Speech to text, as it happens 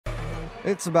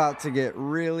It's about to get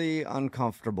really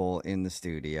uncomfortable in the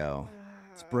studio.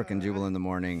 It's Brooke and Jubal in the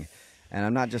morning. And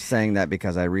I'm not just saying that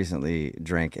because I recently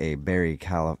drank a berry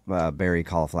cauliflower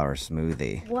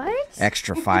smoothie. What?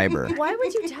 Extra fiber. Why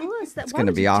would you tell us that? It's going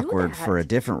to be awkward for a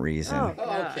different reason.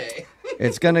 Oh, Okay.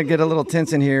 It's going to get a little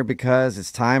tense in here because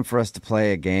it's time for us to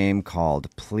play a game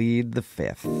called Plead the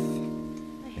Fifth.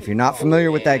 If you're not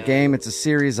familiar with that game, it's a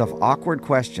series of awkward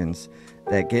questions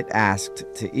that get asked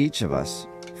to each of us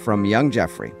from young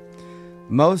Jeffrey.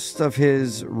 Most of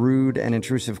his rude and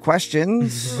intrusive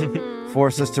questions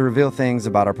force us to reveal things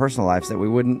about our personal lives that we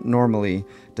wouldn't normally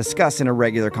discuss in a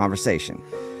regular conversation.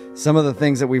 Some of the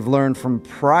things that we've learned from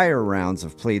prior rounds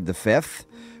of Plead the Fifth.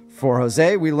 For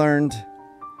Jose, we learned...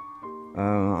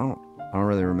 I don't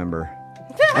really remember.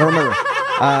 I don't remember.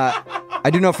 I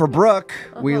do know for Brooke,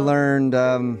 we learned...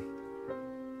 I don't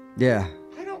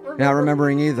remember. Not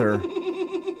remembering either.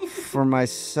 For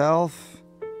myself...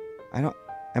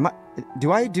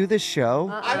 Do I do this show?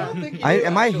 I don't think you do,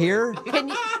 am I actually. here Can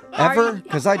you, ever?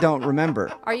 Because I don't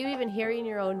remember. Are you even hearing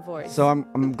your own voice? So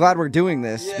I'm glad we're doing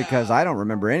this because I don't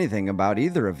remember anything about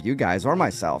either of you guys or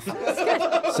myself.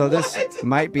 So this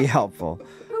might be helpful.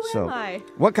 Who am I?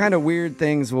 What kind of weird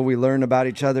things will we learn about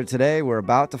each other today? We're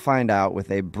about to find out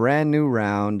with a brand new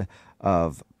round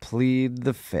of Plead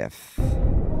the Fifth.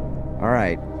 All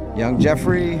right, young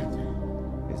Jeffrey,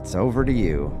 it's over to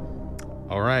you.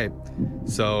 All right,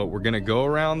 so we're going to go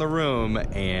around the room,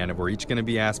 and we're each going to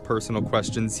be asked personal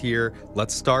questions here.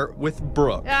 Let's start with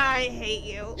Brooke. I hate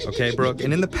you. Okay, Brooke?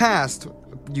 And in the past,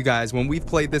 you guys, when we've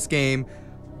played this game,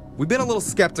 we've been a little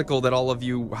skeptical that all of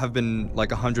you have been,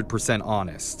 like, 100%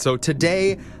 honest. So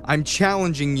today, I'm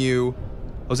challenging you.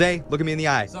 Jose, look at me in the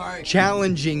eye. Sorry.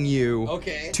 Challenging you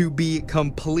Okay. to be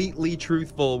completely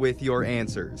truthful with your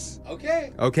answers.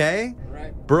 Okay. Okay?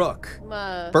 Right. Brooke,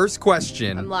 first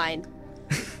question. I'm lying.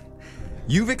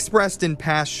 You've expressed in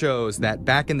past shows that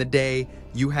back in the day,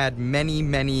 you had many,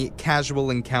 many casual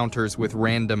encounters with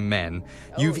random men.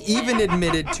 You've even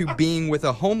admitted to being with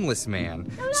a homeless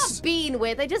man. I'm not being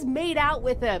with. I just made out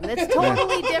with him. That's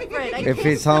totally different. If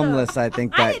he's homeless, I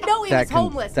think that I didn't know he was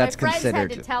homeless. that's My friends had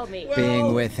considered to tell me.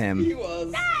 being with him. He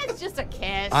was. It's just a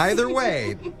kiss. Either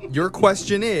way, your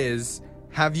question is,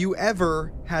 have you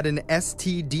ever had an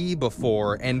STD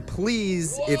before? And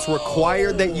please, it's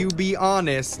required that you be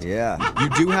honest. Yeah. You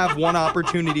do have one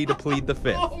opportunity to plead the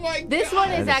fifth. Oh my God. This one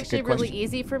That is is a actually good really question.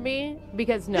 easy for me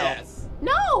because no. Yes.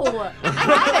 No, I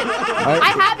haven't.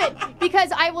 I haven't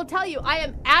because I will tell you, I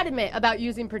am adamant about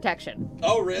using protection.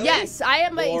 Oh, really? Yes, I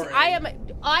am. Boring.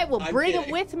 I will I'm bring kidding.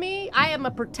 it with me. I am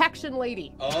a protection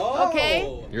lady. Oh.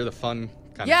 Okay. You're the fun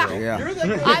kind Yeah. of girl. Yeah. You're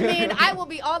the I mean, I will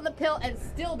be on the pill and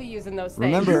still be using those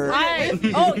things. Remember-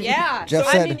 Oh yeah. Jeff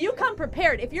I said- mean, you come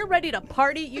prepared. If you're ready to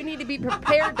party, you need to be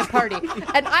prepared to party.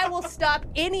 And I will stop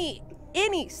any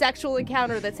sexual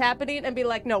encounter that's happening and be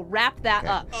like, no, wrap that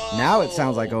up. Now it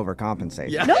sounds like overcompensating.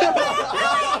 Yeah.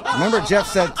 Remember, Jeff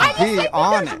said I to just be think that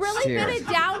honest there's really here. been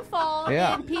a downfall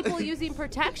Yeah. in people using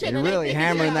protection. You're and I really think it's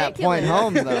hammering that point ridiculous.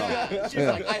 home, though. She's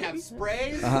like, I have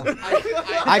sprays.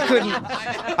 I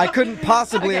couldn't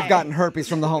possibly have gotten herpes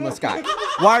from the homeless guy.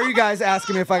 Why are you guys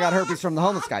asking me if I got herpes from the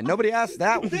homeless guy? Nobody asked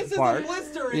that This is part. a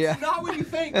blister. It's Yeah. not what you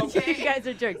think, You okay? guys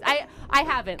are jerks. I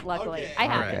haven't, luckily. Okay. I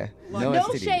haven't. Okay. No, No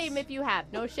STDs. shame if you have.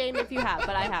 No shame if you have,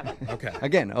 but I haven't. Okay.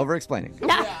 Again, over-explaining.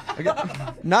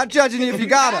 Yeah. Not judging you if you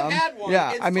got I've them. had one.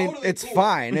 Yeah, It's I mean, totally it's cool.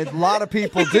 fine. A lot of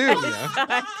people do.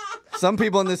 Some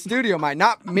people in this studio might,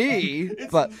 not me,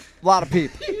 but a lot of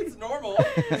people. It's normal.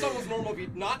 It's almost normal if you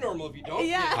not normal if you don't.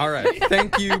 Yeah. All right.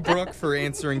 Thank you, Brooke, for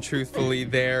answering truthfully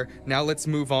there. Now let's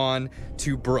move on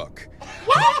to Brooke.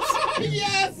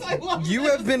 Yes, I love You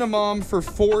this. have been a mom for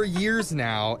 4 years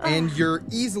now, and you're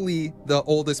easily the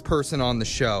oldest person on the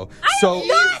show. So,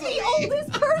 Not the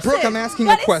oldest person. Brooke, I'm asking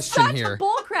That a question is such here.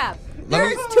 bullcrap. Let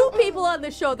me- There's two people on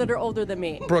the show that are older than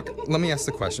me. Brooke, let me ask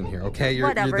the question here, okay?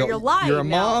 Whatever, you're lying You're a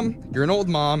now. mom, you're an old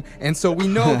mom, and so we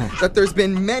know that there's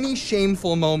been many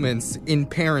shameful moments in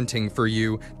parenting for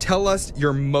you. Tell us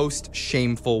your most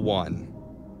shameful one.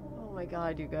 Oh my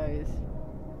God, you guys.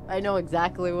 I know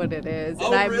exactly what it is.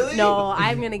 Oh, and really?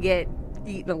 I'm going to get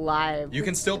eaten alive. You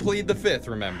can still plead the fifth,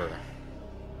 remember.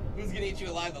 Who's gonna eat you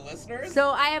alive? The listeners? So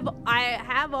I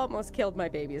have almost killed my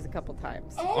babies a couple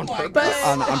times. Oh On my purpose?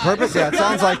 God. On purpose? Yeah, it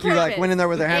sounds Not like on you like purpose. went in there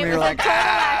with a hammer. It You're was like, a total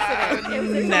accident. It was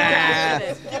a total nah,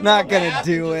 accident. not gonna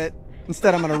do it.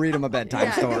 Instead, I'm gonna read him a bedtime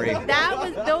Yeah. story.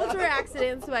 Those were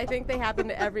accidents, so I think they happen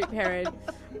to every parent.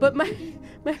 But my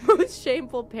most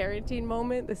shameful parenting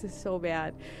moment, this is so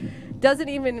bad, doesn't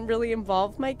even really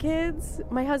involve my kids.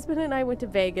 My husband and I went to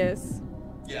Vegas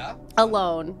Yeah.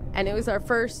 alone, and it was our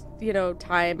first,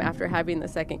 time after having the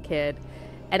second kid,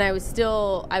 and I was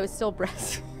still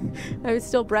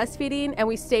breastfeeding, and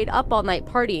we stayed up all night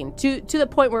partying to the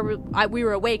point where we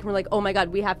were awake and we're like, oh my god,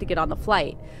 we have to get on the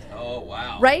flight. Oh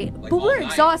wow. Right? Like but all we're night.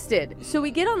 exhausted, so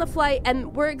we get on the flight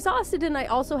and we're exhausted, and I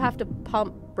also have to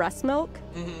pump breast milk.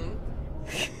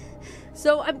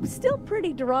 So I'm still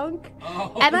pretty drunk,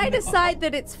 and I decide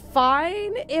that it's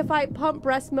fine if I pump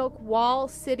breast milk while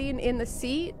sitting in the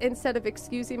seat instead of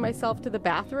excusing myself to the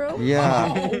bathroom.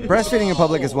 Yeah. Breastfeeding in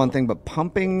public is one thing, but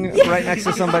pumping right next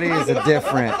to somebody is a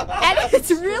different. And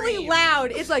it's really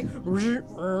loud. It's like,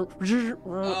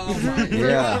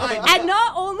 Yeah. and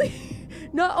not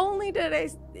only did I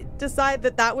decide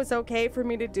that was okay for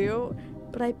me to do,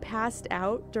 but I passed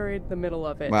out during the middle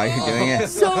of it. While you're doing it.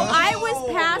 So I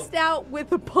was passed out with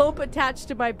a pump attached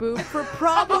to my boob for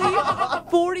probably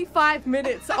 45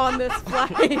 minutes on this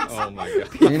flight. Oh my god.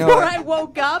 You know Before what? I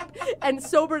woke up and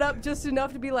sobered up just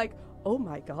enough to be like, oh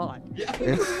my god.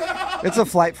 It's a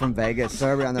flight from Vegas, so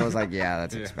everyone there was like, yeah,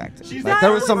 that's expected. She's Like, not-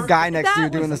 there was some guy next to you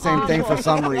that doing the was same thing for awful.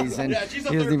 some reason. Yeah, she's a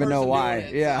He doesn't third even know person why.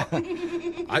 doing it, Yeah.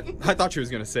 I thought she was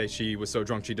gonna say she was so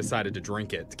drunk she decided to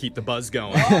drink it to keep the buzz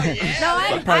going. No,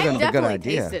 I probably been a good definitely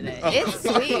idea. tasted it. It's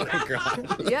sweet.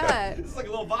 Yeah. It's like a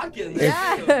little vodka in there.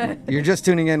 Yeah. You're just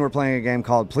tuning in. We're playing a game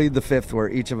called Plead the Fifth, where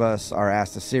each of us are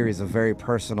asked a series of very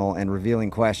personal and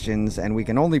revealing questions, and we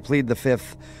can only plead the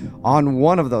fifth on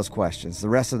one of those questions. The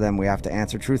rest of them we have to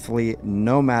answer truthfully,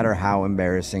 no matter how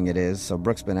embarrassing it is. So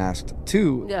Brooke's been asked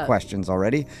 2 questions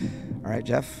already. All right,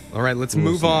 Jeff. All right, let's Who's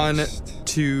move on next?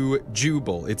 to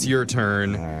Jubal. It's your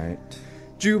turn. All right.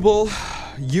 Jubal,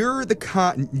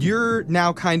 you're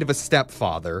now kind of a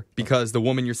stepfather because the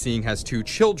woman you're seeing has 2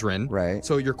 children. Right.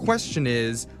 So your question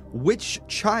is, which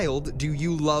child do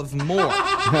you love more?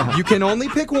 You can only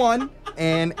pick one,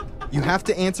 and you have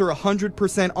to answer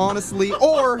 100% honestly,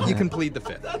 or you can plead the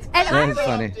fifth. And That is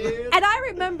funny. And I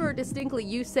remember distinctly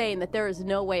you saying that there is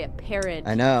no way a parent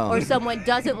I know. or someone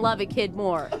doesn't love a kid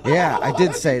more. Yeah, I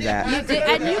did say that. You did,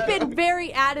 and you've been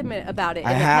very adamant about it.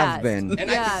 I in the have past. been. And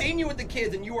Yeah. I've seen you with the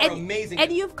kids, and you are amazing.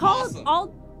 And you've called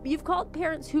awesome. you've called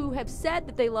parents who have said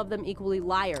that they love them equally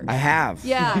liars. I have.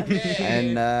 Yeah.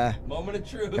 And Moment of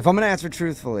truth. if I'm going to answer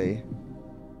truthfully,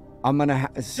 I'm going to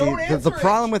see Don't the answer it.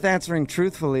 problem with answering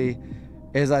truthfully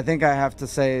is I think I have to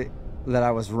say that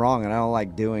I was wrong, and I don't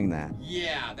like doing that.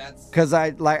 Yeah, that's. Because I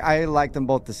like them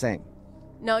both the same.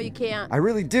 No, you can't. I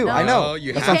really do. No. I know. Oh,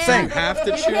 you That's have, what I'm saying. have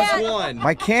to You choose can't. one.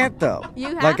 I can't though. You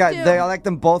have like to. I like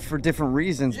them both for different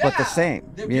reasons, but the Yeah.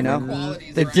 same. They're You know, different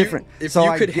qualities, they're right? different. If so you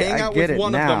I could get- hang I out get with it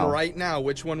one now. of them right now,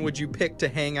 which one would you pick to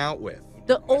hang out with?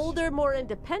 The older, more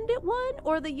independent one,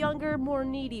 or the younger, more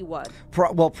needy one?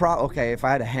 Okay, if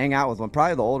I had to hang out with one,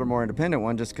 probably the older, more independent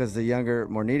one, just because the younger,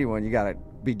 more needy one, you got to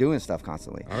be doing stuff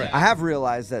constantly. All right. I have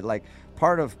realized that, like,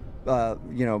 part of,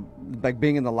 like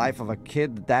being in the life of a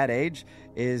kid that age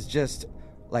is just,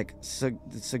 like,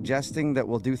 suggesting that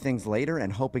we'll do things later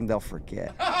and hoping they'll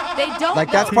forget. They don't.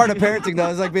 Like, that's know. part of parenting, though.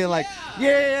 It's like being like,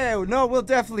 yeah, no, we'll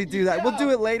definitely do that. We'll do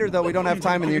it later, though. We don't have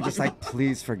time. And you're just like,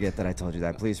 please forget that I told you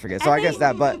that. Please forget. So And I guess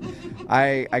that, but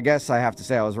I guess I have to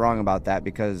say I was wrong about that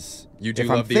because You do if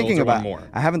love I'm the thinking older one about, more.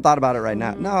 I haven't thought about it right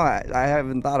now. No, I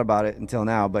haven't thought about it until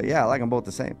now. But yeah, I like them both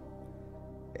the same.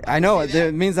 I know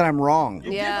it means that I'm wrong.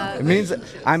 Yeah. It means that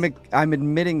I'm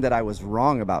admitting that I was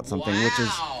wrong about something, which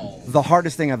Wow. is the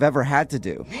hardest thing I've ever had to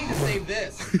do. We need to save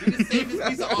this. We need to save this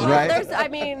piece of audio.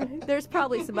 Right. There's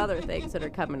probably some other things that are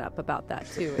coming up about that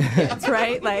too in kids,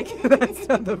 right? Like, that's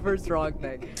not the first wrong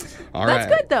thing. All That's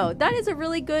right. good though. That is a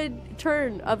really good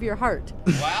turn of your heart.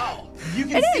 Wow. You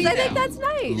can It see is. I think now. that's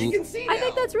nice. You can see I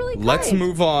think now. that's really kind. Let's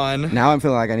move on. Now I'm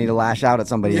feeling like I need to lash out at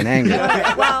somebody in anger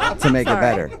Well, to make it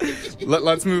sorry. better.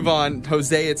 Let's move on.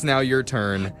 Jose, it's now your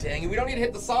turn. Dang it, we don't need to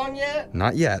hit the song yet?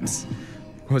 Not yet.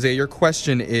 Jose, your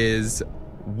question is,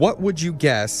 what would you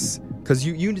guess? Because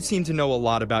you seem to know a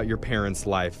lot about your parents'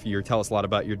 life. You tell us a lot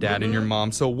about your dad and your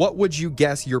mom. So what would you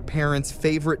guess your parents'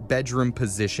 favorite bedroom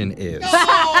position is?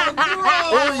 Oh,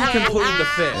 gross. Or you can plead the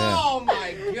fifth. Oh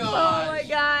my Oh god. my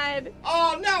god.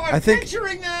 Oh, now I'm I think-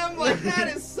 picturing them. Like, that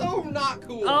is so not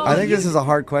cool. Oh, I think this is a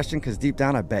hard question because deep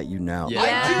down I bet you know. Yeah.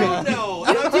 I do know.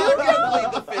 And I'm not gonna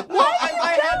plead the fifth. No,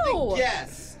 I had know? to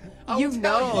guess. I will You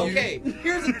tell know. you. Okay,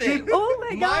 here's the thing. Oh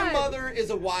my My god. mother is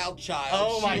a wild child.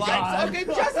 Oh She my likes, God. Okay,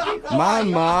 just be quiet. My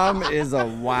mom is a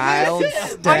wild Are you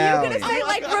stallion. gonna say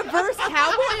like reverse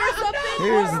cowboy or something?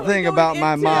 Here's What the are thing we about going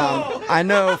my into? mom. I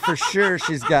know for sure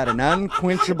she's got an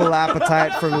unquenchable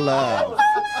appetite for love.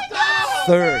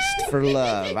 Thirst for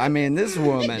love. I mean, this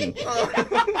woman,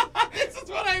 This is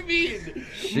what I mean.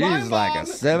 she's like a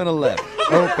 7-Eleven,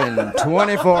 open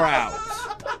 24 hours.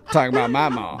 Talking about my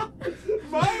mom.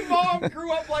 My mom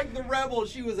grew up like the rebel.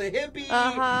 She was a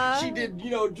hippie. She did,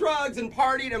 drugs and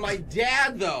partied. And my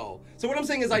dad, though. So what I'm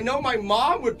saying is I know my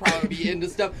mom would probably be into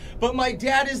stuff, but my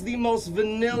dad is the most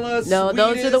vanilla, No,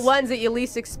 those are the sweetest- ones that you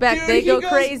least expect. Dude, they he go goes-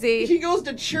 crazy. He goes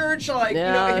to church like,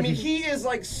 Yeah. he is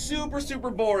like super, super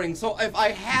boring. So if I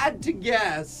had to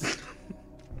guess,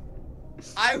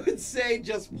 I would say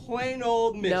just plain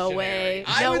old missionary. No way.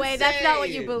 I No would way. That's not what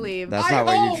say- you believe. That's I not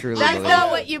what you hope- truly That's believe. not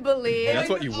what you believe. That's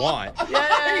what you want.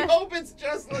 I hope it's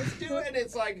just let's do it and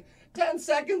it's like 10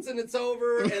 seconds and it's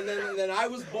over and then I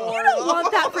was born. You don't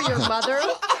want that for your mother.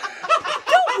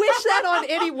 Don't wish that on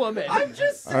any woman. I'm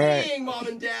just All right. saying, Mom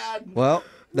and Dad. Well,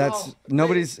 that's Oh,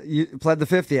 nobody's pled the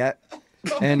fifth yet.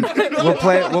 And we'll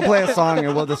play a song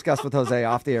and we'll discuss with Jose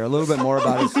off the air a little bit more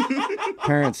about his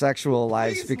parents' sexual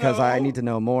lives Please, because no. I need to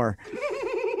know more.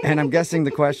 And I'm guessing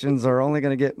the questions are only going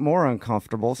to get more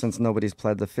uncomfortable since nobody's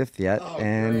pled the fifth yet.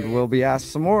 And great. we'll be asked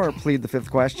some more plead the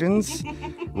fifth questions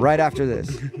right after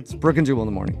this. It's Brooke and Jubal in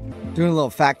the morning. Doing a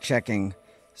little fact checking.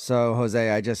 So,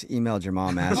 Jose, I just emailed your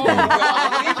mom asking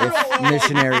if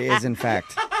missionary is, in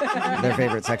fact, their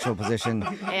favorite sexual position.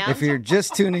 And? If you're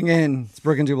just tuning in, it's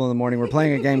Brooke and Jubal in the morning. We're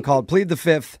playing a game called Plead the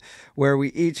Fifth, where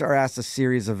we each are asked a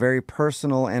series of very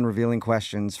personal and revealing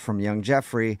questions from young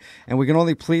Jeffrey, and we can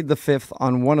only plead the fifth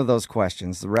on one of those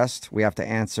questions. The rest we have to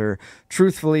answer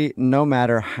truthfully, no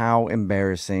matter how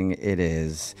embarrassing it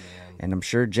is. And I'm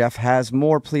sure Jeff has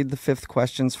more plead the fifth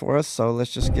questions for us, so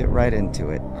let's just get right into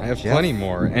it. I have Jeff? plenty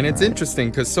more. And it's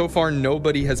interesting because so far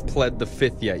nobody has pled the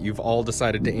fifth yet. You've all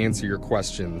decided to answer your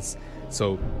questions.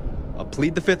 So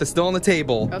plead the fifth is still on the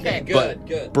table. Okay.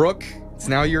 Good. Brooke, it's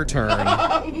now your turn.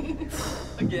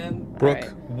 Again. Brooke,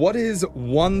 right. what is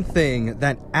one thing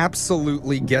that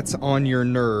absolutely gets on your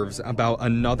nerves about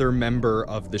another member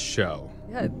of the show?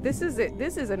 Yeah, this is it.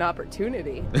 This is an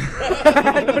opportunity.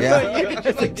 Yeah. You're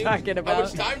just Like, dude, talking How about.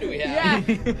 much time do we have?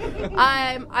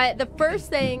 Yeah. The first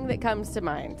thing that comes to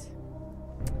mind,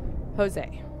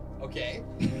 Jose. Okay.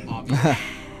 Obviously.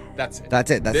 That's it.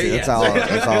 That's it. That's There- it. That's yeah, all. so-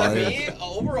 That's all it Me, is.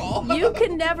 overall. You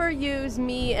can never use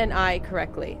me and I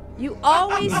correctly. You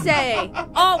always say,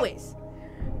 always,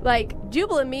 like,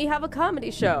 Jubal and me have a comedy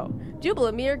show. Jubal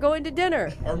and me are going to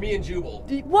dinner. Or me and Jubal.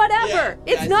 Whatever.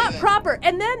 Yeah, It's I see not that. proper.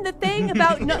 And then the thing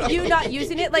about you not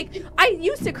using it, like, I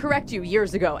used to correct you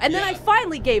years ago, and then I Yeah.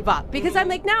 finally gave up because I'm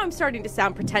like, now I'm starting to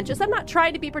sound pretentious. I'm not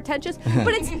trying to be pretentious,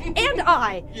 but it's and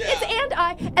I. Yeah. It's and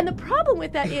I. And the problem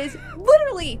with that is,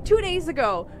 literally 2 days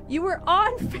ago, you were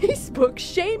on Facebook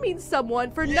shaming someone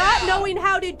for not Yeah. knowing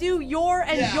how to do your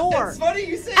and Yeah, your. It's funny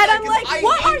you say And that, I'm 'cause like, I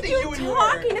what hate are that you and your.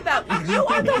 talking about? You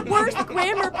are the worst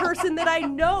grammar person that I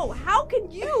know. How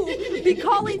can you be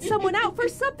calling someone out for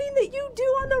something that you do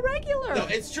on the regular? No,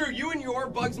 it's true. You and your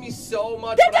bugs me so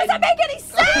much. That but I- doesn't make any I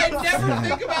sense! never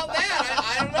think about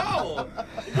that. I don't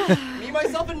know. Me,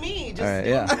 myself, and me. Just All right,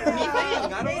 yeah. me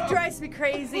thing. I don't It know. drives me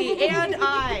crazy.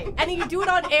 And you do it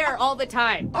on air all the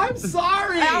time. I'm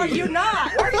sorry. Oh, you're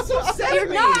not. Why are you so upset You're at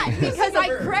me? not, This because is I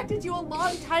never- corrected you a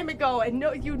long time ago, and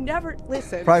no, you never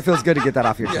listen. Probably feels good to get that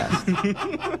off your chest.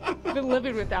 I've been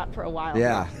living with that for a while.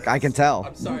 Yeah, I can tell.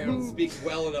 I'm sorry, I don't speak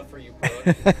well enough for you,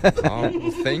 Brooke. Well,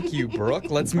 thank you,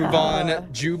 Brooke. Let's move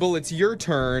on. Jubal, it's your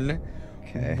turn.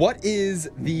 Okay. What is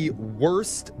the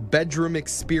worst bedroom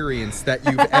experience that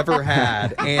you've ever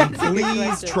had? And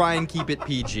please try and keep it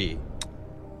PG.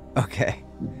 Okay.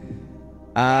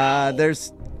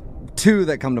 There's two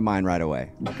that come to mind right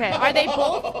away. Okay.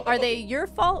 Are they your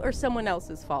fault or someone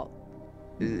else's fault?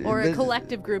 Or a There's-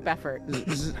 collective group effort?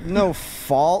 there's no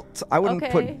fault. I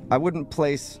Okay. wouldn't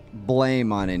place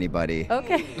blame on anybody.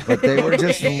 Okay. But they were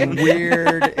just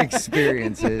weird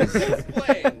experiences.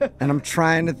 Explain. And I'm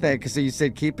trying to think, because you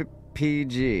said keep it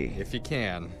PG. If you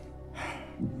can.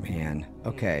 Man,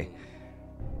 okay.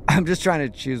 I'm just trying to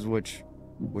choose which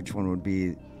one would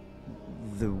be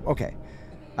the okay.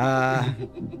 I'm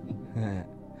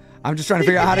just trying to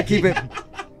figure out how to keep it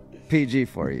PG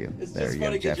for you. It's there, just young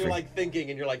funny because Jeffrey. you're like thinking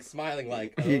and you're like smiling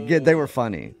like. They were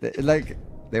funny.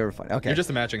 They were funny. Okay. You're just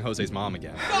imagining Jose's mom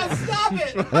again. Oh, stop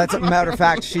it! That's a matter of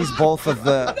fact. She's both of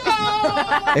the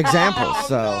No! examples.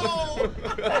 So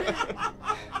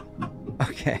No!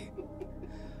 okay.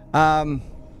 All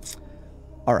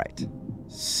right.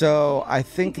 So I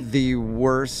think the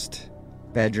worst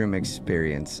bedroom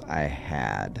experience I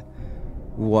had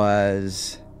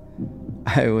was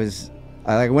I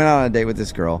went out on a date with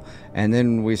this girl, and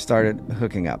then we started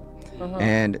hooking up,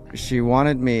 and she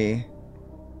wanted me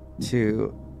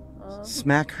to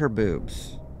smack her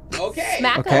boobs. Okay.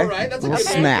 Smack Okay, All right, that's a We'll good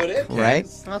way to smack, put it. right?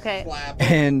 Yes. Okay. Slap.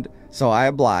 And so I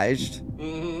obliged,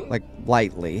 Mm-hmm. like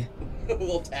lightly, A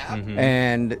little tap.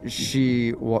 And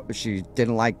she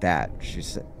didn't like that. She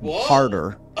said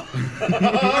harder.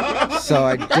 So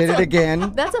I did it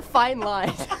again. That's a fine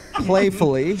line.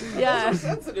 Playfully. Yeah. Those are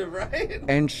sensitive, right?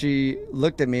 And she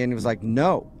looked at me and was like,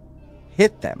 no,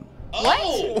 hit them.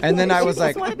 Oh! And then I was She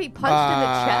like, just want to be punched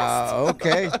in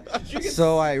the chest. Okay.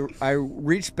 So I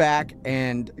reached back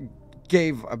and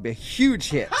gave a huge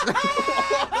hit.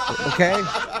 Okay?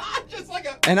 Just like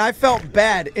a... And I felt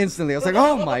bad instantly. I was like,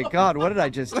 oh my God, what did I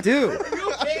just do? Are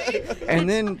you okay? And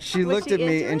then she Was looked she at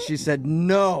me into and it? she said,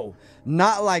 no,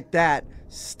 not like that.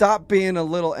 Stop being a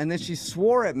little. And then she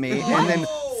swore at me and then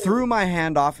threw my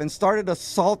hand off and started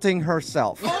assaulting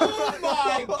herself. Oh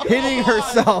my God. Hitting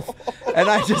herself. And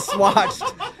I just watched.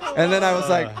 And then I was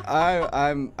like,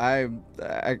 I'm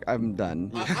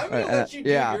done. I'm gonna let you do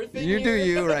yeah, your thing you do here.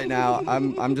 you right now.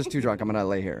 I'm just too drunk. I'm gonna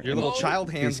lay here. Your little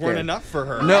child hands scared. weren't enough for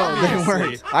her. No, they Obviously.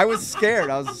 weren't. I was scared.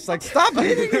 I was just like, stop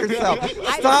hitting yourself.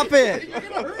 Stop it.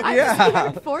 I'm Yeah.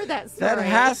 scared for that story. That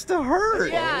has to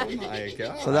hurt. Yeah. Oh my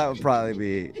God. So that would probably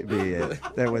be it.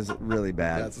 That was really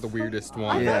bad. That's the weirdest I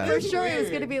one. Yeah. thought for sure it was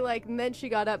going to be like, and then she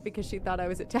got up because she thought I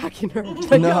was attacking her.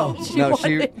 But No,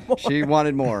 wanted more. she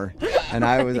wanted more, and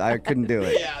I couldn't do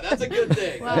it. Yeah, that's a good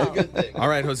thing. That's a good thing. All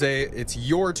right, Jose, it's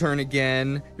your turn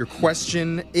again. Your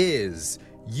question is,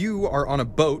 you are on a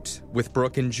boat with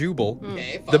Brooke and Jubal.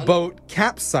 Okay, The fun. boat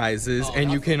capsizes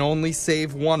and you can only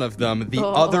save one of them. The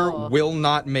other will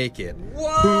not make it. Who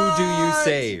do you What?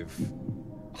 save?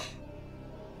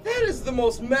 That is the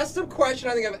most messed up question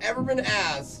I think I've ever been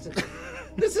asked.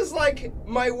 This is like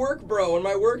my work bro and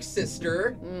my work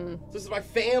sister. This is my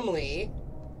family.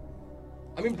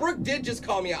 I mean, Brooke did just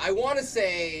call me out. I want to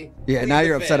say... Yeah, plead now the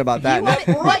you're upset fifth. about that. What,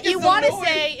 Now- what you is want to annoying.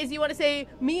 say is you want to say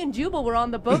me and Jubal were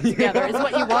on the boat together is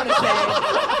what you want to say.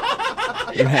 I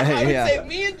would Yeah. say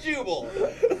me and Jubal.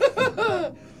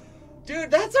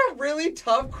 Dude, that's a really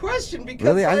tough question because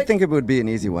Really, I like, think it would be an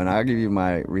easy one. I'll give you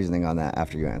my reasoning on that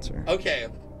after you answer. Okay.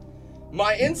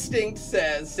 My instinct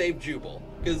says save Jubal.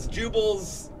 Because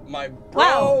Jubal's my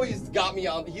bro. Wow. He's got me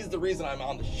on. He's the reason I'm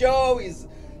on the show. He's,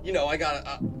 you know, I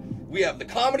got. We have the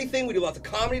comedy thing. We do lots of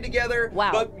comedy together.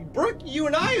 Wow. But Brooke, you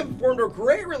and I have formed a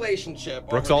great relationship.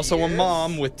 Brooke's over the also a years.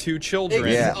 mom with 2 children.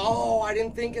 Yeah. Oh, I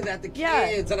didn't think of that. The Yeah,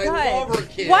 kids, and I God. love our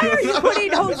kids. Why are you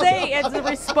putting Jose as the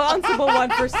responsible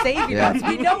one for saving Yeah. us?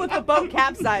 We know if the boat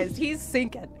capsized, he's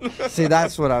sinking. See,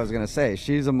 that's what I was going to say.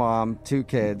 She's a mom, 2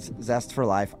 kids, zest for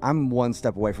life. I'm one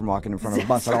step away from walking in front of a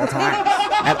bus at all times.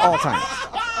 At all times.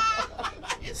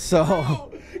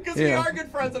 So, Because we yeah. are good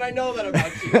friends, and I know that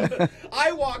about you.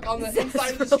 I walk on the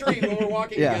inside of the street when we're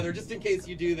walking Yeah. together, just in case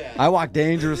you do that. I walk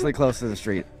dangerously close to the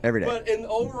street every day. But in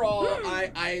overall,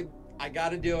 I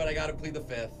gotta do it. I gotta plead the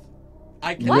fifth.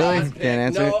 I Really? cannot pick. Can't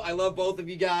answer No, it? I love both of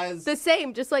you guys. The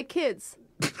same, just like kids.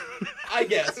 I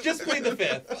guess just plead the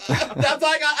fifth. That's all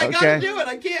I got. I Okay. gotta do it.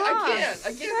 I can't That's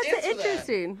answer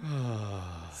interesting. that.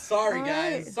 Sorry, All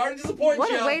guys. right. Sorry to disappoint What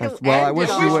you. a way to Well, I end wish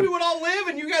it I you wish all. we would all live,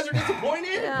 and you guys are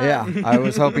disappointed. Yeah, I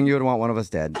was hoping you would want one of us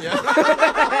dead. Move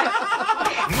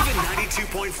it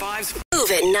 92.5's. Move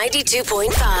it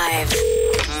 92.5.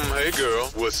 Hey girl,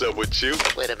 what's up with you?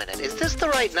 Wait a minute, is this the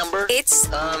right number? It's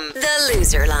the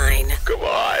loser line. Come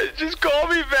on, just call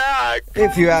me back.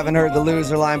 If you haven't heard the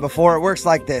loser line before, it works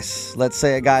like this. Let's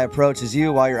say a guy approaches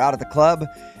you while you're out at the club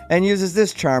and uses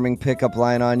this charming pickup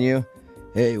line on you.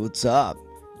 Hey, what's up?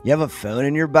 You have a phone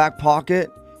in your back pocket?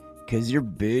 'Cause your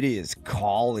booty is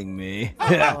calling me.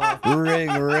 Ring,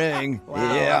 ring.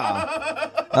 Yeah.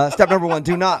 Step number 1,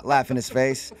 do not laugh in his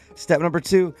face. Step number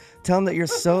 2, tell him that you're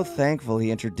so thankful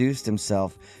he introduced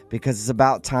himself because it's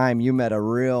about time you met a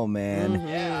real man.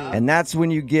 And that's when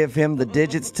you give him the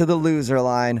digits to the loser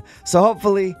line. So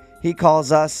hopefully he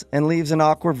calls us and leaves an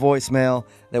awkward voicemail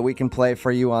that we can play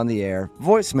for you on the air.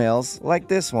 Voicemails like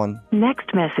this one.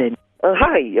 Next message.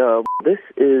 Hi, this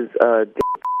is Dick.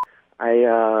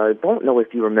 I don't know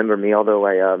if you remember me, although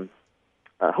I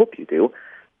hope you do.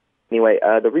 Anyway,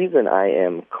 the reason I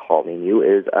am calling you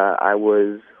is I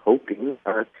was hoping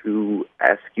to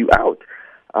ask you out.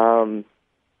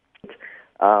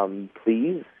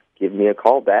 Please give me a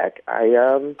call back. I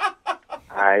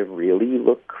really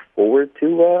look forward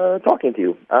to talking to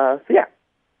you. So yeah,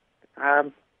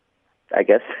 I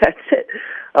guess that's it.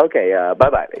 Okay,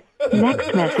 bye-bye.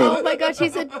 Next message. Oh my gosh,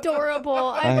 he's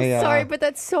adorable. I'm sorry, but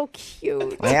that's so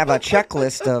cute. I have a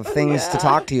checklist of things to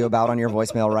talk to you about on your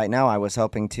voicemail right now. I was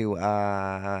hoping to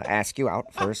ask you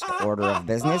out. First order of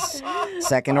business.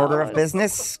 Second order of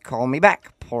business, call me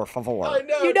back. por favor. I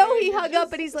know. You know dude, he hung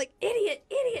up and he's like, idiot.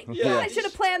 Yeah. I should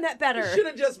have planned that better. Should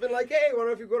have just been like, hey,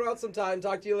 wonder if you go out sometime.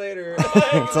 Talk to you later.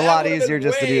 It's a lot easier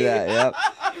just to do that. Yep.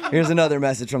 Here's another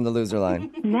message from the loser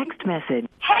line. Next message.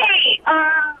 Hey,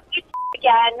 it's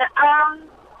again.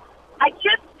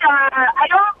 I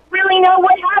don't really know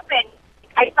what happened.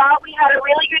 I thought we had a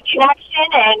really good connection,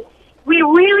 and we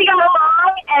really got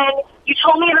along, and you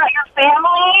told me about your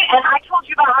family, and I told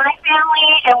you about my family,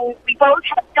 and we both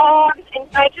have dogs, and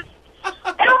I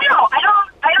don't know.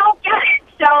 I don't get it.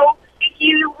 So if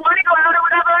you want to go out or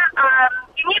whatever,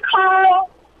 give me a call,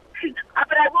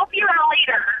 but I will be around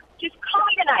later. Just call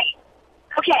me tonight.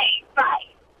 Okay, bye.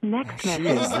 Next She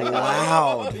message. is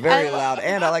loud, very loud.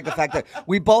 And I like the fact that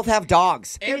we both have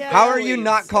dogs. Yeah. How are you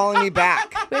not calling me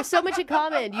back? We have so much in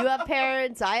common. You have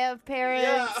parents. I have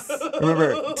parents.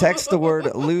 Remember, text the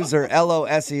word loser,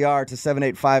 L-O-S-E-R, to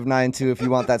 78592 if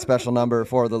you want that special number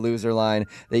for the loser line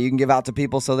that you can give out to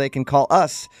people so they can call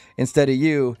us instead of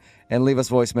you and leave us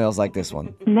voicemails like this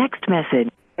one. Next message.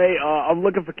 Hey, I'm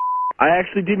looking for. I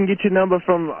actually didn't get your number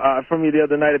from you the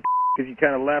other night because you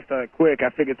kind of left quick. I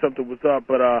figured something was up,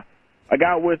 but I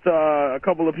got with a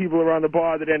couple of people around the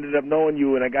bar that ended up knowing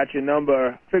you, and I got your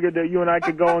number. Figured that you and I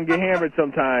could go and get hammered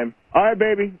sometime. All right,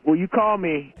 baby. Will you call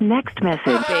me? Next message.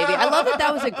 Baby, I love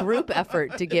that was a group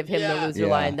effort to give him the loser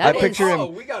line. I That is, picture him Oh,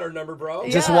 we got her number, bro.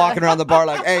 just walking around the bar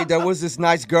like, hey, there was this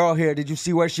nice girl here. Did you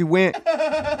see where she went?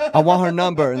 I want her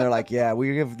number. And they're like, yeah,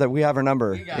 we have her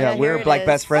number. got Yeah, it. we're Here it like is.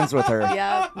 best friends with her.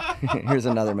 yeah. Here's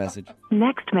another message.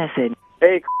 Next message.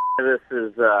 Hey, this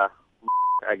is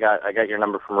I got your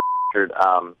number from Richard.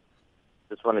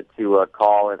 Just wanted to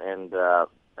call and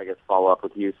I guess follow up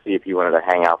with you, see if you wanted to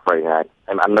hang out Friday night.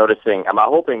 I'm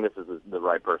hoping this is the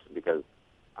right person because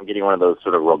I'm getting one of those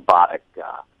sort of robotic.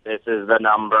 This is the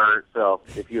number. So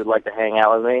if you would like to hang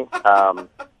out with me,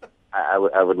 I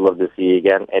would love to see you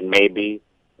again, and maybe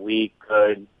we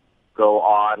could go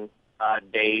on a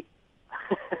date.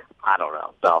 I don't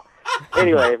know. So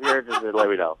anyway, if you're interested, let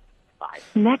me know. Bye.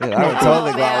 Next Dude, I would message.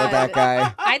 totally go out with that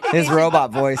guy. I think His they should- robot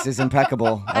voice is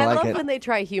impeccable. I like love it. when they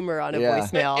try humor on a Yeah.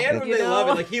 voicemail. And when you they know? love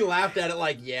it, like he laughed at it,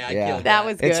 like, yeah, I Yeah. killed That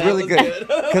was It's good. really That good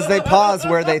was because they pause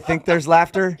where they think there's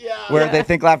laughter, where they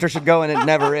think laughter should go, and it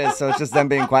never is. So it's just them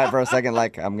being quiet for a second,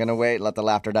 like, I'm going to wait, let the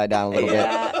laughter die down a little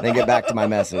Yeah. bit, then get back to my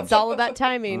message. It's all about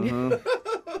timing.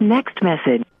 Mm-hmm. Next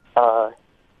message.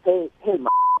 Hey,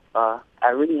 I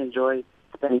really enjoyed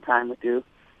spending time with you.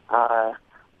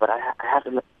 But I have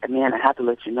to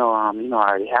let you know, I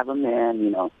already have a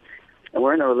man, and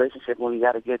we're in a relationship when we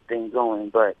got a good thing going,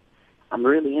 but I'm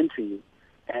really into you.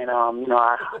 And, I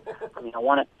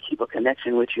want to keep a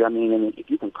connection with you. And if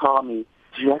you can call me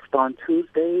just on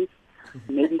Tuesdays,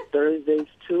 maybe Thursdays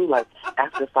too, like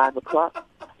after 5 o'clock,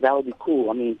 that would be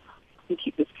cool. You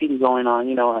keep this feeding going on,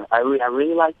 I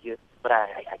really like you, but I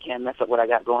can't mess up what I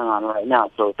got going on right now.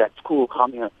 So if that's cool, call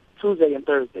me on Tuesday and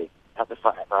Thursday after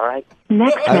 5, all right?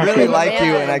 Next I really message. like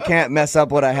you, and I can't mess up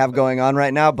what I have going on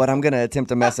right now, but I'm going to attempt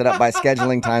to mess it up by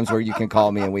scheduling times where you can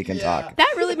call me and we can talk.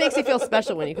 That really makes you feel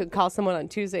special when you could call someone on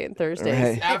Tuesday and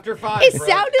Thursdays. Right. After 5, It bro.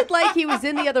 sounded like he was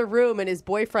in the other room and his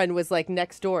boyfriend was like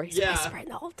next door. He's whispering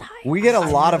the whole time. We get a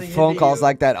lot of phone calls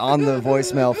like that on the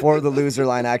voicemail for the loser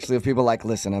line, actually, of people like,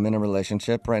 listen, I'm in a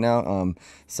relationship right now,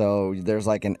 so there's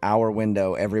like an hour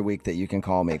window every week that you can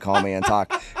call me and talk.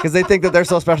 Because they think that they're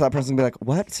so special. That person can be like,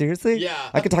 what, seriously? Yeah.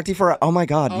 I could talk to you for, oh my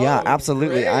God, yeah,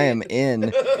 absolutely, great. I am in.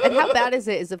 And how bad is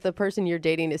it if the person you're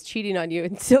dating is cheating on you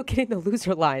and still getting the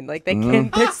loser line? Like they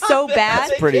can't, it's so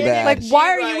bad. It's pretty bad. Like, why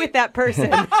are you with that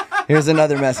person? Here's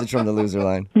another message from the loser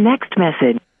line. Next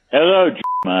message. Hello, Jim.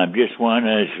 I just want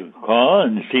to call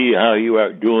and see how you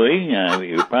are doing.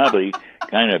 You're probably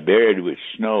kind of buried with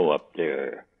snow up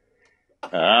there.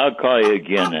 I'll call you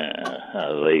again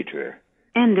later.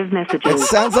 End of It messages.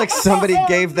 sounds like somebody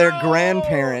gave their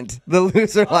grandparent the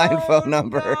loser line phone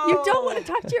number. You don't want to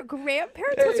talk to your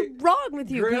grandparents? What's wrong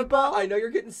with you, Grandpa, people? I know you're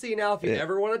getting senile. If you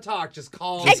ever want to talk, just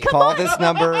call. Just call this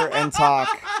number and talk.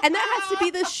 And that has to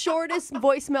be the shortest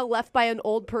voicemail left by an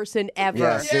old person ever.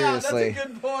 Yeah, seriously. That's a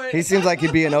good point. He seems like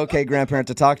he'd be an okay grandparent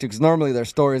to talk to because normally their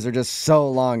stories are just so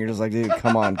long. You're just like, dude,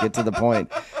 come on, get to the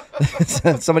point.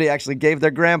 Somebody actually gave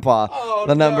their grandpa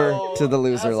the number to the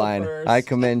loser That's a line. first. I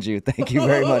commend you. Thank you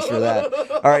very much for that.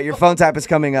 All right, your phone tap is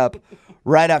coming up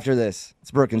right after this.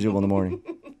 It's Brooke and Jubal in the morning.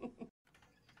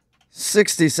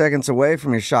 60 seconds away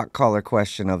from your shock collar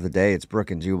question of the day. It's Brooke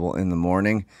and Jubal in the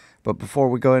morning. But before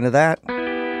we go into that,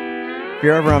 if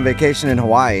you're ever on vacation in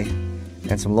Hawaii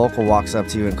and some local walks up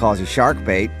to you and calls you shark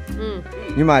bait,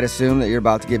 you might assume that you're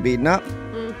about to get beaten up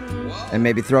and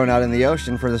maybe thrown out in the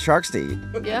ocean for the sharks to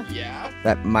eat. Yeah. Yeah.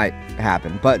 That might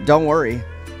happen. But don't worry.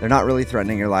 they're not really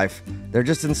threatening your life. They're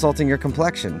just insulting your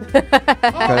complexion.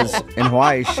 Because in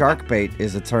Hawaii, shark bait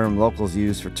is a term locals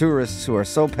use for tourists who are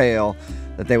so pale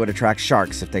that they would attract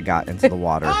sharks if they got into the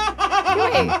water.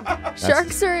 Wait,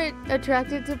 sharks are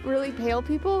attracted to really pale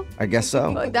people? I guess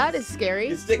so. Oh, that is scary.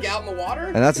 You stick out in the water?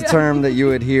 And that's a term that you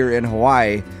would hear in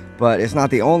Hawaii, but it's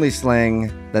not the only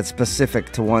slang that's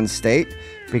specific to one state,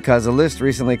 because a list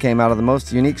recently came out of the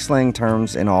most unique slang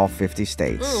terms in all 50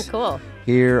 states. Cool.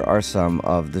 Here are some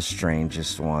of the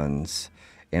strangest ones.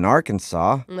 In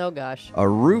Arkansas, Oh, gosh. a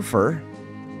roofer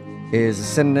is a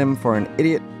synonym for an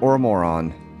idiot or a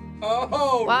moron.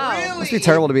 Oh, wow. really? Must be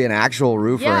terrible to be an actual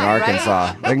roofer in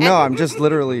Arkansas. Right? Like, no, I'm just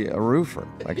literally a roofer.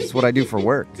 Like, it's what I do for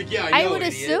work. Yeah, I would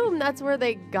assume that's where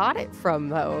they got it from,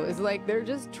 though. Is like they're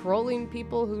just trolling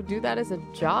people who do that as a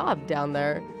job down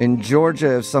there. In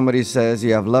Georgia, if somebody says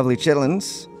you have lovely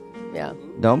chitlins, Yeah.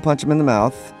 don't punch them in the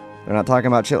mouth. They're not talking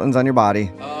about chitlins on your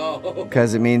body. Oh.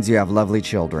 Because it means you have lovely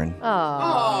children.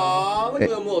 Aw, look at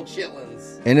them little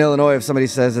chitlins. In Illinois, if somebody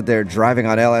says that they're driving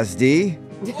on LSD,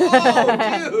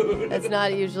 Whoa, dude. That's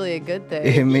not usually a good thing.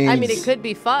 It means- I mean, it could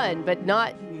be fun, but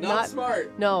not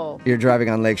smart. No. you're driving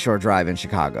on Lakeshore Drive in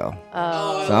Chicago.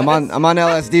 Oh. So I'm on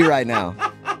LSD right now.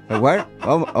 Like, where?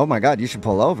 Oh my God, you should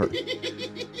pull over.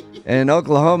 And in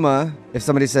Oklahoma, if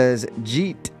somebody says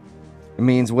jeet, it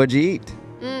means what'd you eat?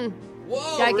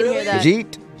 Whoa, Yeah, I can hear that.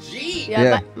 Jeet? Jeet?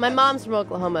 Yeah, My mom's from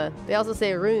Oklahoma. They also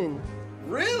say ruin.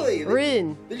 Really?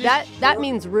 Ruin. They just That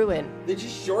means ruin. They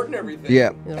just shorten everything. Yeah.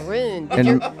 Ruin.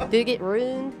 And- Did you get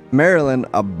ruined? Maryland,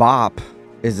 a bop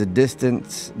is a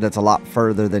distance that's a lot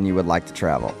further than you would like to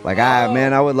travel. Like,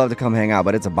 man, I would love to come hang out,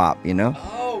 but it's a bop, you know?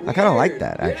 Oh, I kind of like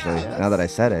that, actually, now that I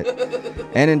said it.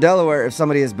 And in Delaware, if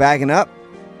somebody is bagging up,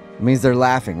 it means they're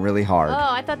laughing really hard. Oh,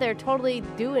 I thought they were totally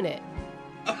doing it.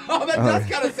 Oh, that does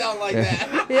kind of sound like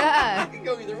that. Yeah. It can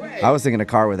go either way. I was thinking a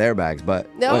car with airbags, but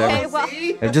No, whatever. okay, well,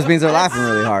 It just means they're laughing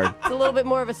really hard. it's a little bit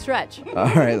more of a stretch. All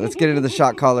right, let's get into the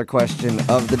shot caller question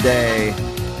of the day.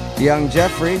 Young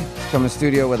Jeffrey from the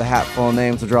studio with a hat full of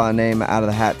names will draw a name out of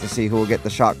the hat to see who will get the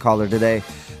shot caller today.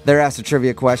 They're asked a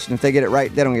trivia question. If they get it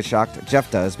right, they don't get shocked. Jeff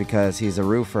does because he's a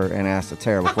roofer and asked a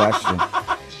terrible question.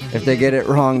 If they get it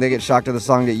wrong, they get shocked to the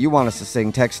song that you want us to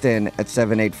sing. Text in at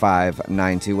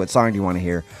 78592. What song do you want to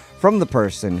hear from the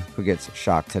person who gets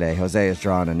shocked today? Jose is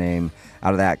drawing a name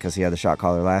out of that because he had the shot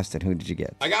caller last. And who did you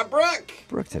get? I got Brooke.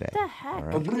 Brooke today. What the heck,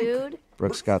 All right. dude?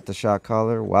 Brooke's got the shot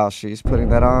caller. While she's putting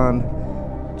that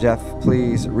on, Jeff,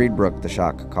 please read Brooke the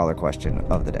shot caller question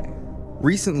of the day.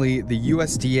 Recently, the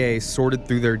USDA sorted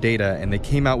through their data and they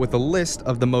came out with a list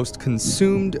of the most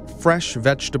consumed fresh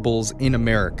vegetables in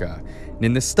America. And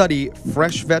in this study,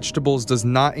 fresh vegetables does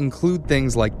not include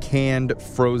things like canned,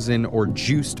 frozen, or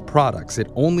juiced products. It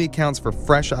only accounts for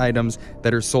fresh items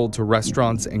that are sold to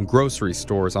restaurants and grocery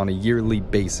stores on a yearly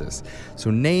basis. So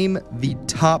name the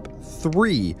top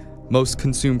 3 most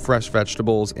consumed fresh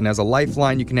vegetables, and as a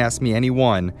lifeline, you can ask me any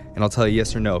one, and I'll tell you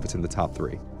yes or no if it's in the top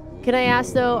 3. Can I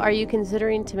ask, though, are you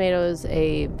considering tomatoes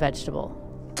a vegetable?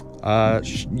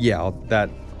 Yeah,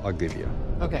 I'll give you.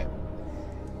 Okay.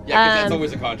 Yeah, because that's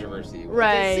always a controversy.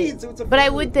 Right. Seeds, so it's a But I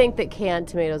fruit. would think that canned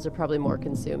tomatoes are probably more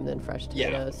consumed than fresh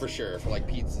tomatoes. Yeah, for sure. For like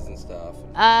pizzas and stuff.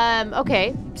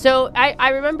 Okay. So I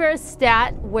remember a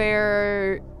stat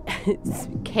where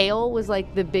kale was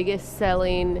like the biggest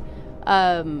selling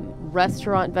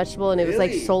restaurant vegetable, and it was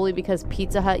like Really? solely because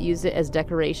Pizza Hut used it as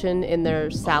decoration in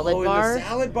their salad bar. In the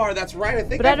salad bar, that's right. I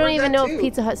think. But I I've don't heard even that know too. if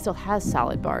Pizza Hut still has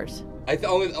salad bars.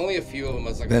 Only a few of them.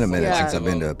 Like Been a minute Yeah. since I've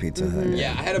been to a Pizza Hut. Yeah,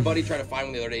 I had a buddy try to find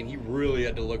one the other day, and he really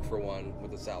had to look for one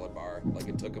with a salad bar. Like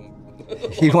it took him.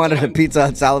 He wanted a Pizza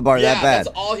Hut salad bar Yeah, that bad.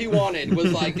 that's all he wanted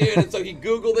was like, dude. And so he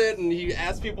Googled it, and he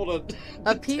asked people to.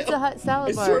 A Pizza Hut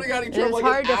salad I bar. swear to God, he And drove it's like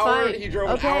hard an to hour. find. He drove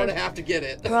an hour and a half to get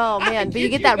it. Oh man, but you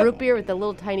get that root beer with the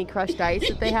little tiny crushed ice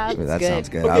that they have. Ooh, It's that good. sounds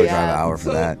good. I would drive an hour for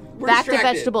So, that. we're Back to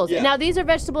distracted. vegetables. Yeah. Now these are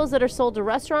vegetables that are sold to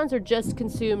restaurants or just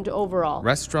consumed overall.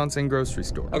 Restaurants and grocery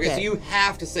stores. Okay, so Okay. you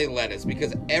have to say lettuce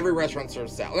because every restaurant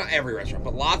serves salad. Not every restaurant,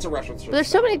 but lots of restaurants serve But there's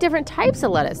so many different types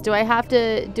of lettuce. Do I have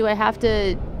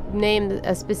to name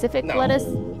a specific No. lettuce,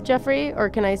 Jeffrey, or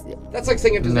can I? That's like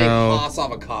saying if his name No. Haas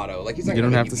avocado. Like he's not You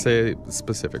gonna don't make have to say a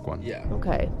specific one. Yeah.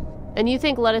 Okay. And you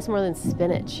think lettuce more than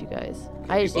spinach, you guys?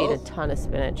 I be just eat a both. ton of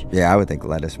spinach. Yeah, I would think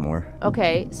lettuce more.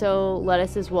 Okay, so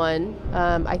lettuce is one.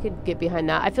 I could get behind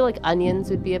that. I feel like onions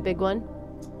would be a big one.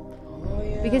 Oh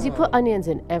yeah. Because you put onions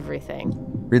in everything.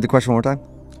 Read the question one more time.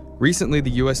 Recently,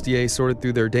 the USDA sorted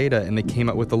through their data and they came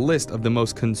up with a list of the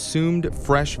most consumed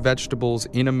fresh vegetables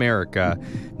in America.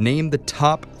 Name the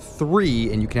top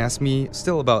 3, and you can ask me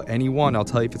still about any one. I'll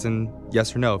tell you if it's in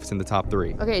yes or no, if it's in the top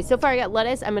 3. Okay, so far I got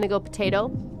lettuce. I'm going to go potato.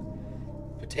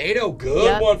 Potato,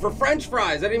 good one for French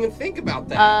fries. I didn't even think about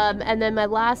that. And then my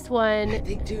last one. I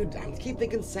think, dude, I keep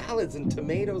thinking salads and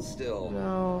tomatoes still.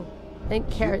 No, I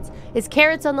think carrots. Is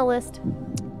carrots on the list?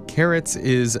 Carrots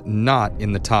is not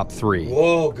in the top 3.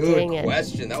 Whoa, good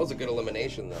question. That was a good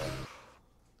elimination, though.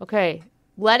 Okay,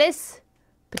 lettuce,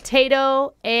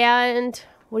 potato, and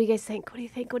what do you guys think? What do you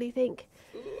think?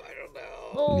 Ooh, I don't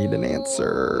know. Need an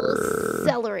answer.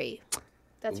 Celery.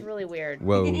 That's really weird.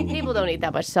 Whoa. People don't eat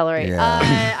that much celery.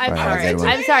 Yeah. I'm sorry.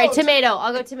 I'm sorry. Tomato.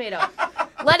 I'll go tomato.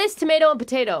 Lettuce, tomato, and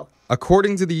potato.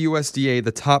 According to the USDA,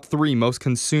 the top 3 most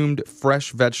consumed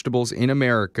fresh vegetables in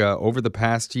America over the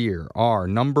past year are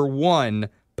number 1,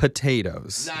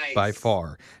 potatoes, by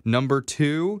far. Number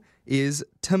 2 is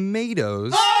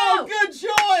tomatoes. Oh, good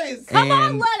choice! Come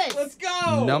on, lettuce. Let's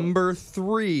go. Number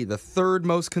 3, the third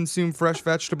most consumed fresh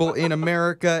vegetable in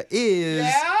America is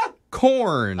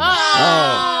corn.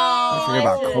 I forget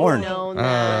about corn. No.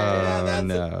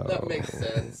 That makes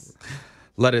sense.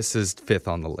 Lettuce is 5th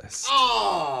on the list.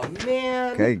 Oh,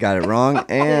 man. Okay, got it wrong.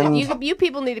 And You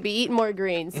people need to be eating more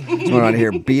greens. someone out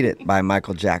here, Beat It by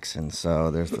Michael Jackson. So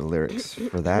there's the lyrics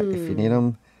for that if you need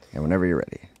them. And whenever you're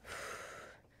ready.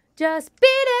 Just beat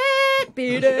it,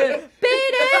 beat it, beat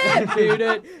it, beat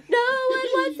it. No one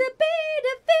wants to be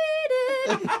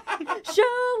defeated.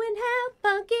 Showing how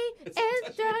funky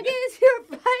and strong is your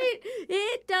fight.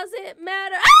 It doesn't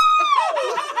matter.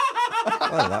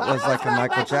 Oh, that was like a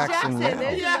Michael Jackson.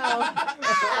 There you go.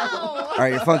 All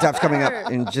right, your phone tap's coming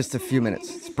up in just a few minutes.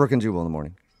 It's Brooke and Jubal in the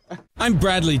morning. I'm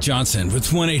Bradley Johnson with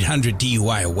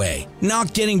 1-800-DUI-AWAY.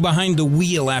 Not getting behind the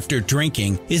wheel after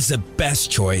drinking is the best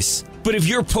choice. But if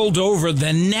you're pulled over,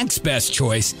 the next best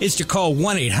choice is to call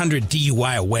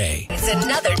 1-800-DUI-AWAY. It's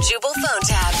another Jubal phone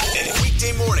tab.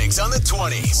 Weekday mornings on the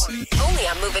 20s. Only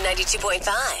on Moving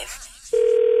 92.5.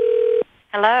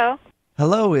 Hello?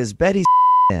 Hello, is Betty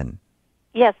in?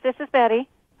 Yes, this is Betty.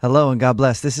 Hello, and God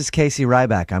bless. This is Casey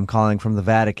Ryback. I'm calling from the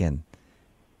Vatican.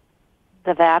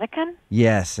 The Vatican?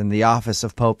 Yes, in the office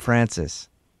of Pope Francis.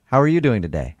 How are you doing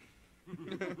today?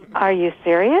 Are you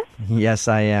serious? Yes,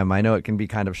 I am. I know it can be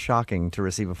kind of shocking to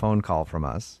receive a phone call from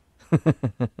us.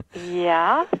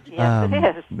 Yeah, yes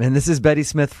it is. And this is Betty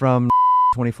Smith from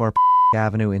 24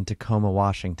 Avenue in Tacoma,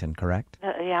 Washington, correct?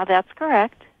 Yeah, that's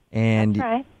correct. And That's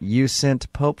right. you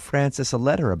sent Pope Francis a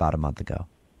letter about a month ago.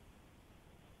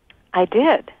 I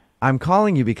did. I'm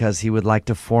calling you because he would like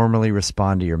to formally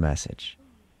respond to your message.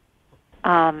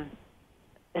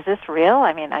 Is this real?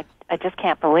 I mean, I just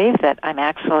can't believe that I'm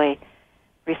actually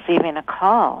receiving a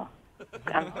call.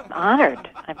 I'm honored.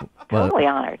 I'm totally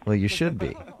honored. Well, you should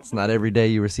be. It's not every day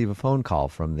you receive a phone call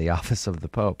from the office of the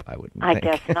Pope, I wouldn't think. I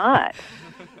guess not.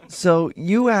 So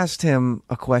you asked him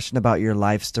a question about your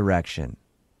life's direction.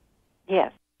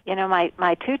 Yes. You know,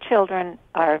 my 2 children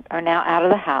are now out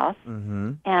of the house,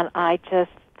 Mm-hmm. and I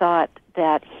just thought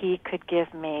that he could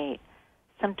give me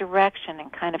some direction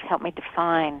and kind of help me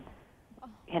define,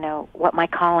 what my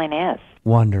calling is.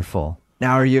 Wonderful.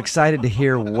 Now, are you excited to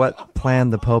hear what plan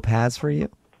the Pope has for you?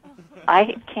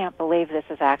 I can't believe this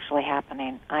is actually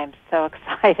happening. I'm so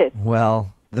excited.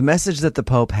 Well, the message that the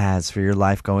Pope has for your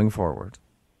life going forward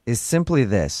is simply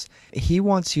this. He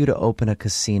wants you to open a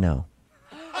casino.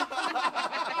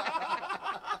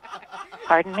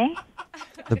 Pardon me?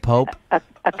 The Pope...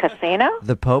 A casino?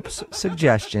 The Pope's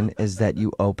suggestion is that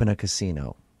you open a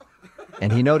casino.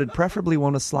 And he noted preferably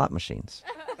one with slot machines.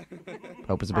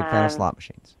 Pope is a big fan of slot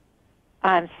machines.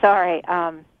 I'm sorry.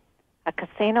 A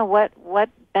casino, what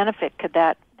benefit could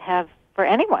that have for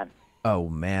anyone? Oh,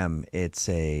 ma'am, it's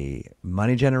a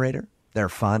money generator. They're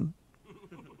fun.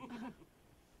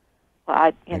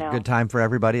 Well, A good time for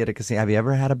everybody at a casino. Have you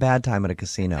ever had a bad time at a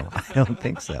casino? I don't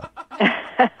think so.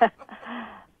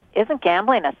 Isn't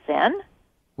gambling a sin?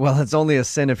 Well, it's only a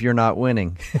sin if you're not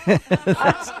winning.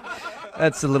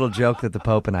 That's a little joke that the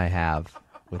Pope and I have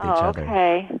with each other.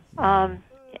 Okay. I'm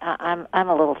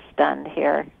a little stunned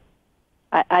here.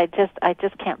 I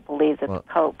just can't believe that the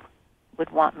Pope would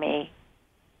want me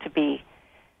to be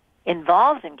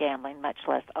involved in gambling, much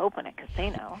less open a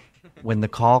casino. When the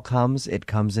call comes, it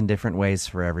comes in different ways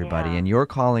for everybody. Yeah. And your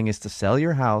calling is to sell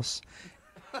your house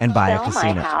and buy a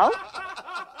casino. My house?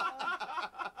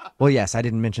 Well, yes, I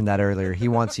didn't mention that earlier. He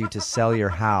wants you to sell your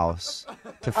house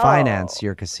to finance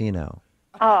your casino.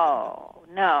 Oh,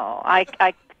 no. I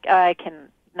can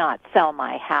not sell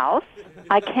my house.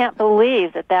 I can't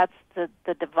believe that that's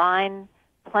the divine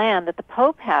plan that the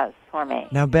Pope has for me.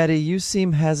 Now, Betty, you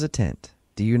seem hesitant.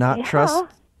 Do you not trust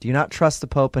the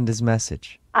Pope and his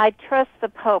message? I trust the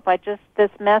Pope. This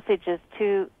message is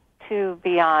too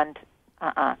beyond.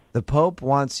 The Pope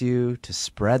wants you to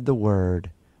spread the word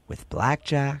with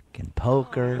blackjack and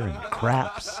poker and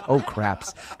craps. Oh,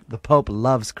 craps. The Pope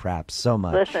loves craps so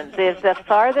much. Listen, the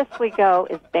farthest we go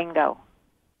is bingo.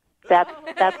 That's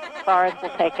as far as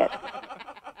we'll take it.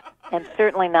 And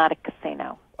certainly not a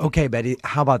casino. Okay, Betty,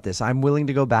 how about this? I'm willing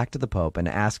to go back to the Pope and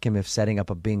ask him if setting up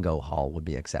a bingo hall would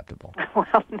be acceptable.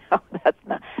 Well, no, that's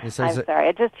not. I'm sorry.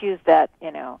 I just used that,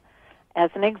 as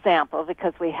an example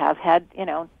because we have had,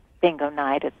 bingo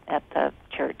night at the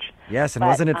church. Yes, and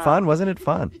wasn't it fun? Wasn't it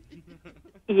fun?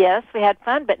 Yes, we had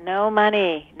fun, but no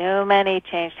money. No money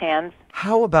changed hands.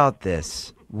 How about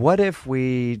this? What if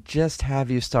we just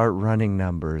have you start running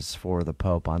numbers for the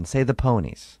Pope on, say, the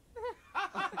ponies?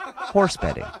 Horse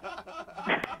betting.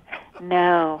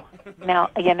 No,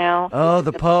 Oh,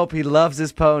 the Pope, he loves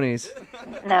his ponies.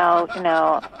 No.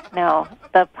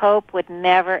 The Pope would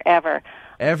never, ever.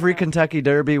 Every Kentucky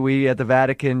Derby, we at the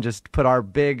Vatican just put our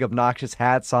big, obnoxious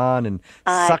hats on and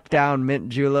suck down mint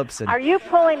juleps. Are you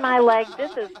pulling my leg?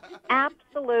 This is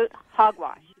absolute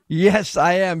hogwash. Yes,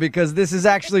 I am, because this is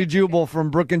actually Jubal from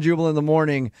Brooke and Jubal in the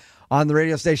Morning on the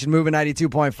radio station Moving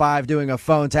 92.5 doing a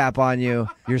phone tap on you.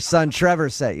 Your son Trevor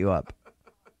set you up.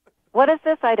 What is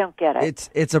this? I don't get it.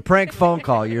 It's a prank phone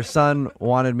call. Your son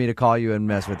wanted me to call you and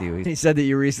mess with you. He said that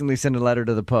you recently sent a letter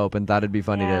to the Pope and thought it'd be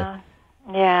funny to...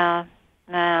 Yeah,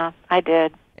 no, I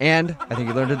did. And I think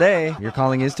you learned today your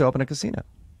calling is to open a casino.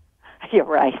 You're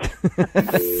right.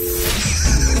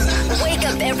 Wake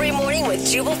up every morning with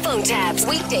Jubal phone tabs.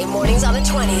 Weekday mornings on the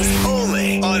 20s.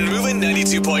 Only on Moving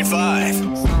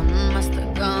 92.5. Something must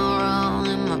have gone wrong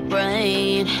in my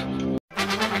brain.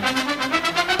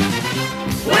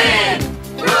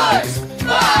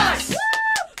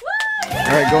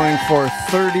 All right, going for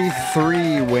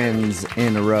 33 wins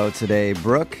in a row today,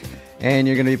 Brooke. And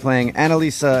you're going to be playing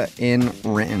Annalisa in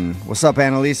Renton. What's up,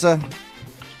 Annalisa?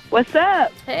 What's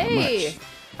up? Hey.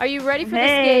 Are you ready for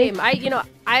this game?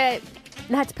 I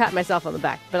not to pat myself on the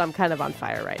back, but I'm kind of on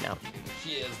fire right now.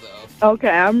 She is, though. Okay,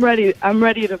 I'm ready. I'm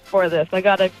ready for this. I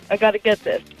gotta get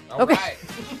this. Okay.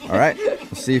 All right.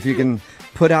 Let's see if you can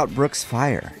put out Brooke's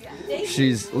fire.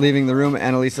 She's leaving the room.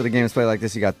 Annalisa, the game is played like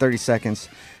this. You got 30 seconds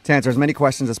to answer as many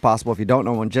questions as possible. If you don't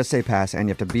know one, just say pass, and you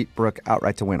have to beat Brooke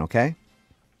outright to win, okay?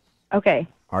 Okay.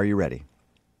 Are you ready?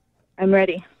 I'm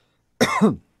ready.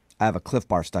 I have a Cliff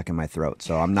Bar stuck in my throat,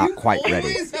 so I'm not quite ready.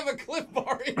 You always have a Cliff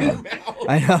Bar in your mouth.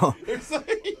 I know.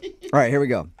 All right, here we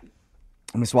go.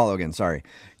 Let me swallow again. Sorry.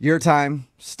 Your time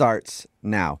starts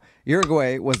now.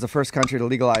 Uruguay was the first country to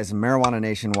legalize marijuana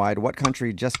nationwide. What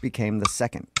country just became the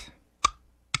second?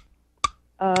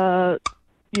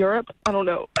 Europe? I don't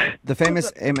know. The famous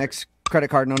Amex credit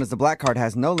card known as the Black Card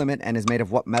has no limit and is made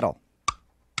of what metal?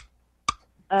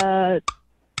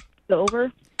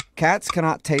 Silver. Cats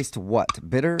cannot taste what?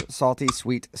 Bitter, salty,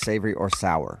 sweet, savory, or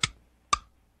sour?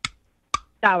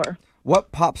 Sour.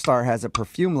 What pop star has a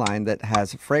perfume line that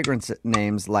has fragrance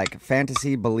names like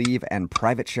Fantasy, Believe, and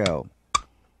Private Show?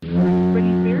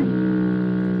 Britney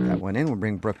Spears. That went in. We'll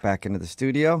bring Brooke back into the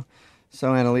studio.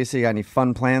 So, Annalisa, you got any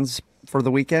fun plans for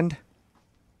the weekend?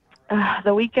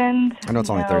 The weekend? I know it's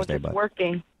only Thursday, just but...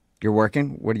 working. You're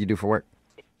working? What do you do for work?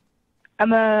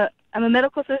 I'm a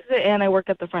medical assistant and I work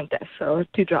at the front desk, so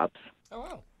 2 jobs. Oh,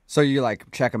 wow. So you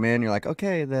check them in, you're like,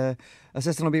 okay, the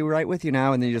assistant will be right with you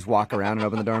now, and then you just walk around and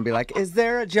open the door and be like, is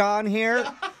there a John here?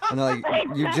 And they're like,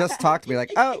 you just talked to me,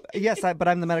 like, oh, yes, but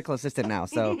I'm the medical assistant now,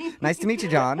 so nice to meet you,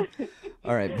 John.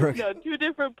 All right, Brooke. No, 2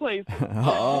 different places.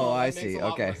 Oh, I see,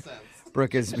 okay.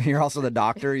 Brooke, you're also the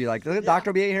doctor. You're like, the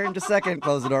doctor will be here in just a second.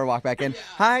 Close the door, walk back in.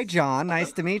 Hi, John,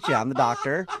 nice to meet you. I'm the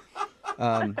doctor.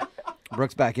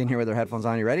 Brooke's back in here with her headphones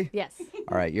on. You ready? Yes.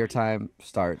 All right, your time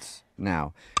starts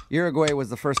now. Uruguay was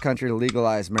the first country to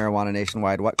legalize marijuana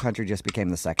nationwide. What country just became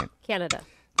the second? Canada.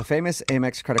 The famous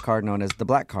Amex credit card known as the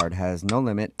Black Card has no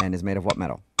limit and is made of what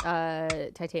metal?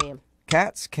 Titanium.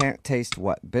 Cats can't taste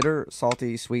what? Bitter,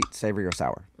 salty, sweet, savory, or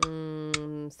sour?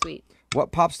 Sweet.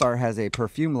 What pop star has a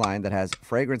perfume line that has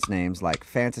fragrance names like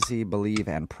Fantasy, Believe,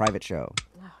 and Private Show?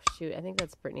 Oh, shoot. I think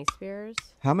that's Britney Spears.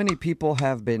 How many people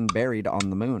have been buried on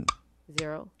the moon?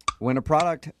 0. When a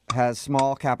product has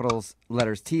small capitals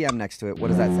letters TM next to it, what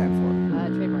does that stand for?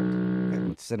 Trademarked. Okay,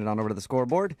 let's send it on over to the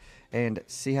scoreboard and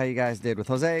see how you guys did with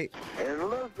Jose. It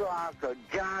looks like a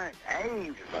giant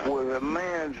ape with a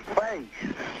man's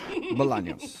face.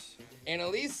 Bolaños.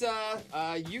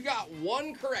 Annalisa, you got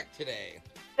 1 correct today.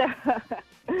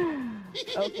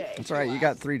 Okay. That's all right. You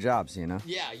got 3 jobs, you know?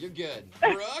 Yeah, you're good.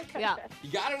 Brooke, Yeah.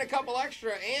 you got in a couple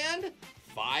extra and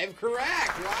 5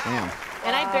 correct. Wow. Damn.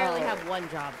 And I barely have 1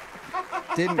 job.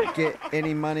 Didn't get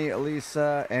any money,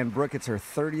 Elisa. And Brooke, it's her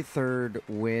 33rd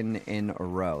win in a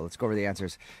row. Let's go over the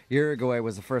answers. Uruguay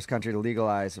was the first country to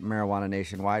legalize marijuana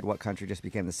nationwide. What country just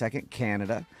became the second?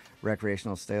 Canada.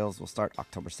 Recreational sales will start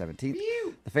October 17th.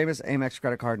 The famous Amex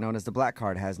credit card known as the Black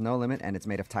Card has no limit, and it's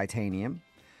made of titanium.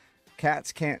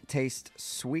 Cats can't taste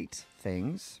sweet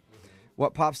things.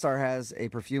 What pop star has a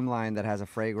perfume line that has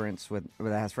fragrances with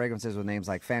names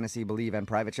like Fantasy, Believe, and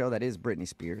Private Show? That is Britney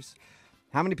Spears.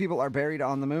 How many people are buried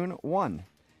on the moon? 1.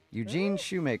 Eugene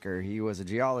Shoemaker. He was a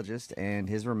geologist, and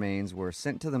his remains were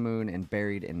sent to the moon and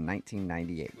buried in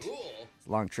 1998. Cool. It's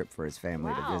a long trip for his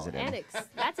family to visit him. And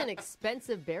that's an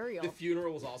expensive burial. The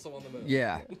funeral was also on the moon.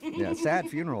 Yeah, sad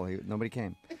funeral. Nobody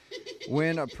came.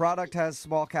 When a product has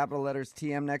small capital letters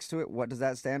TM next to it, what does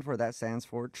that stand for? That stands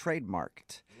for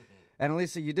trademarked. And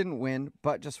Elisa, you didn't win,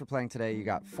 but just for playing today, you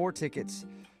got 4 tickets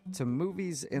to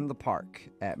Movies in the Park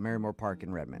at Merrimore Park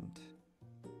in Redmond.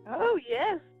 Oh,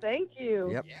 yes. Thank you.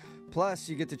 Yep. Yeah. Plus,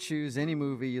 you get to choose any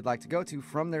movie you'd like to go to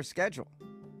from their schedule.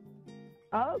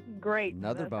 Oh, great.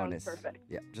 Another That bonus. sounds perfect.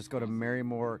 Yeah, just go to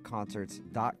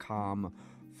merrymoreconcerts.com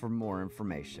for more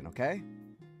information, okay?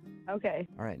 Okay.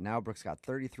 All right, now Brooke's got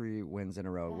 33 wins in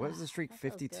a row. What was the streak?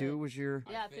 52 was your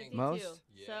 52. most?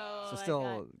 So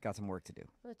still got some work to do.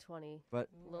 20. But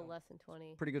a little less than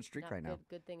 20. Pretty good streak right now.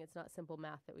 Good thing it's not simple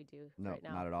math that we do No, right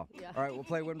now. not at all. Yeah. All right, we'll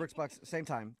play Win Brooks Bucks same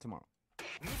time tomorrow.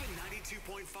 Moving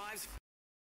 92.5's